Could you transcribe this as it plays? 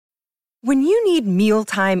When you need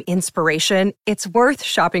mealtime inspiration, it's worth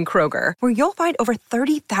shopping Kroger, where you'll find over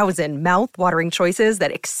 30,000 mouth-watering choices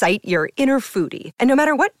that excite your inner foodie. And no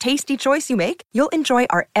matter what tasty choice you make, you'll enjoy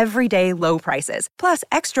our everyday low prices, plus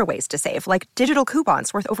extra ways to save, like digital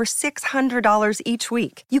coupons worth over $600 each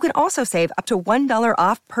week. You can also save up to $1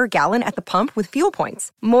 off per gallon at the pump with fuel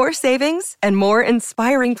points. More savings and more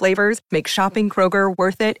inspiring flavors make shopping Kroger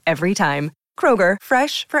worth it every time. Kroger,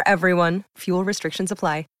 fresh for everyone. Fuel restrictions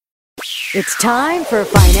apply. It's time for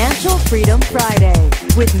Financial Freedom Friday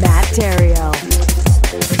with Matt Theriault.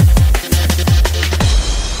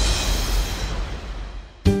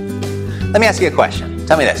 Let me ask you a question.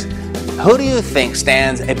 Tell me this. Who do you think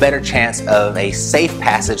stands a better chance of a safe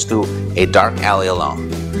passage through a dark alley alone?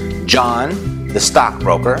 John, the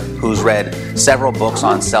stockbroker, who's read several books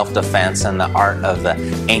on self-defense and the art of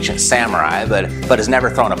the ancient samurai, but has never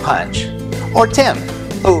thrown a punch? Or Tim,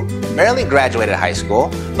 who barely graduated high school,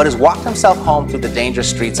 but has walked himself home through the dangerous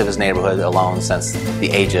streets of his neighborhood alone since the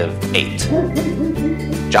age of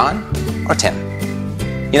 8. John or Tim?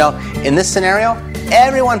 You know, in this scenario,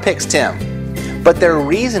 everyone picks Tim, but their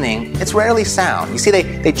reasoning, it's rarely sound. You see,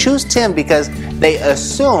 they choose Tim because they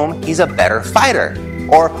assume he's a better fighter,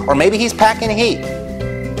 or maybe he's packing heat.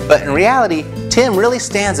 But in reality, Tim really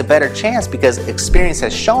stands a better chance because experience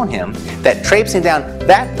has shown him that traipsing down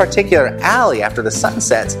that particular alley after the sun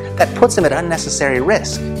sets, that puts him at unnecessary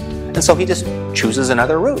risk. And so he just chooses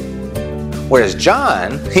another route. Whereas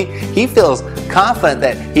John, he feels confident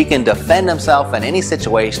that he can defend himself in any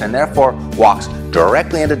situation and therefore walks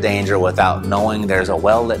directly into danger without knowing there's a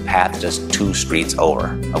well-lit path just 2 streets over,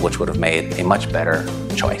 of which would have made a much better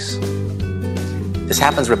choice. This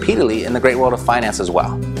happens repeatedly in the great world of finance as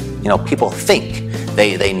well. You know, people think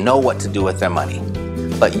they know what to do with their money.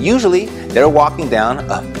 But usually they're walking down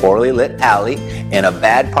a poorly lit alley in a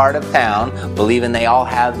bad part of town, believing they all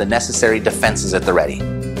have the necessary defenses at the ready.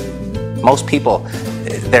 Most people,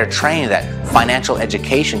 they're trained that financial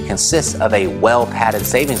education consists of a well-padded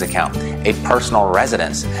savings account, a personal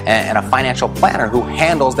residence, and a financial planner who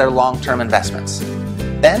handles their long-term investments.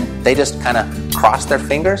 Then they just kind of cross their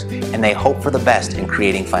fingers and they hope for the best in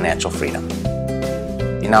creating financial freedom.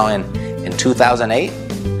 You know, in 2008,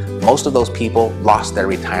 most of those people lost their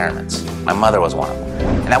retirements. My mother was one of them.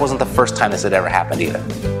 And that wasn't the first time this had ever happened either.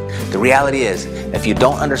 The reality is, if you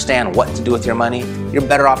don't understand what to do with your money, you're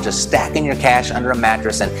better off just stacking your cash under a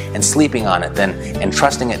mattress and sleeping on it than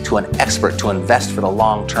entrusting it to an expert to invest for the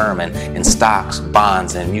long term in stocks,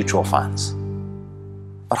 bonds, and mutual funds.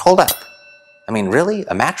 But hold up. I mean, really?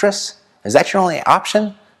 A mattress? Is that your only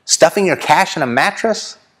option? Stuffing your cash in a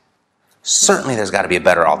mattress? Certainly there's got to be a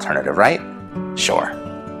better alternative, right? Sure.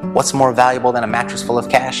 What's more valuable than a mattress full of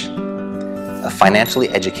cash? A financially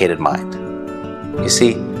educated mind. You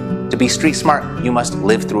see, to be street smart, you must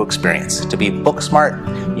live through experience. To be book smart,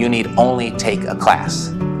 you need only take a class.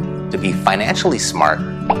 To be financially smart,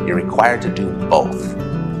 you're required to do both.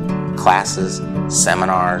 Classes,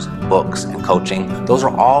 seminars, books, and coaching, those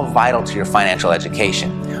are all vital to your financial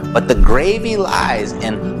education. But the gravy lies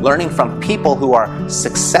in learning from people who are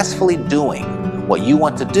successfully doing what you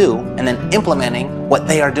want to do and then implementing what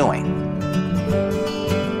they are doing.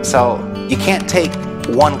 So you can't take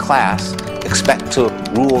one class, expect to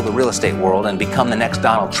rule the real estate world and become the next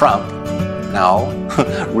Donald Trump. No,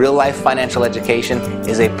 real life financial education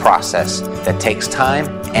is a process that takes time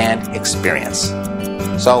and experience.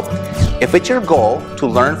 So if it's your goal to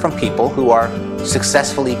learn from people who are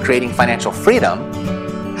successfully creating financial freedom,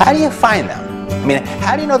 how do you find them? I mean,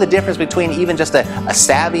 how do you know the difference between even just a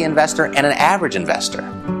savvy investor and an average investor?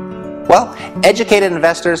 Well, educated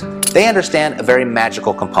investors, they understand a very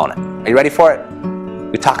magical component. Are you ready for it?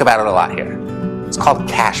 We talk about it a lot here. It's called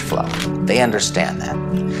cash flow. They understand that.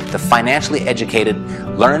 The financially educated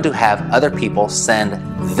learn to have other people send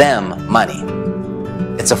them money.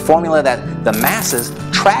 It's a formula that the masses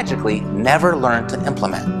tragically never learn to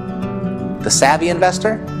implement. The savvy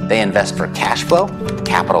investor, they invest for cash flow,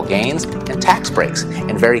 capital gains, and tax breaks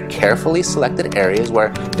in very carefully selected areas where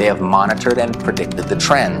they have monitored and predicted the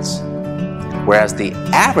trends. Whereas the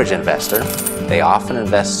average investor, they often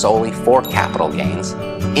invest solely for capital gains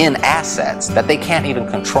in assets that they can't even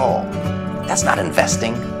control. That's not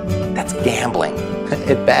investing, that's gambling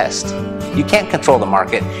at best. You can't control the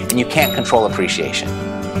market and you can't control appreciation.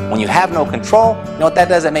 When you have no control, you know what that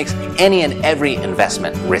does? It makes any and every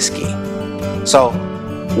investment risky. So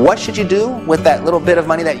what should you do with that little bit of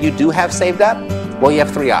money that you do have saved up? Well, you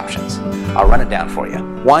have 3 options. I'll run it down for you.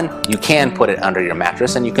 1, you can put it under your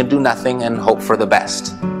mattress and you can do nothing and hope for the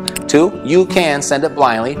best. 2, you can send it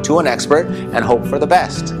blindly to an expert and hope for the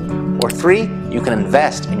best. Or 3, you can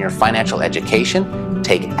invest in your financial education,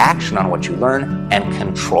 take action on what you learn, and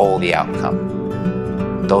control the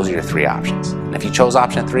outcome. Those are your 3 options. And if you chose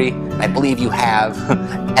option 3, I believe you have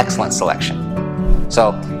excellent selection.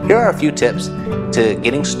 So here are a few tips to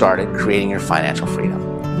getting started creating your financial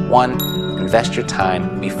freedom. 1, invest your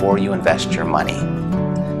time before you invest your money.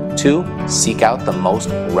 2, seek out the most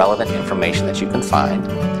relevant information that you can find.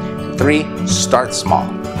 3, start small.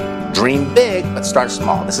 Dream big, but start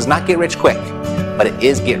small. This is not get rich quick, but it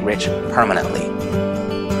is get rich permanently.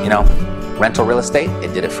 You know, rental real estate,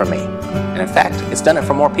 it did it for me. And in fact, it's done it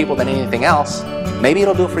for more people than anything else. Maybe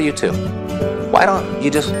it'll do it for you too. Why don't you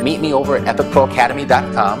just meet me over at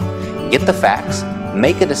epicproacademy.com, get the facts,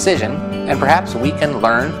 make a decision, and perhaps we can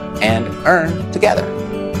learn and earn together.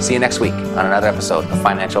 See you next week on another episode of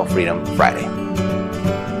Financial Freedom Friday.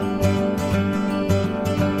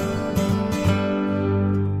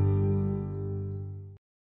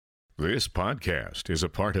 This podcast is a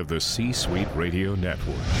part of the C-Suite Radio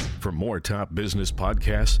Network. For more top business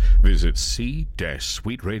podcasts, visit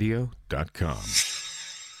c-suiteradio.com.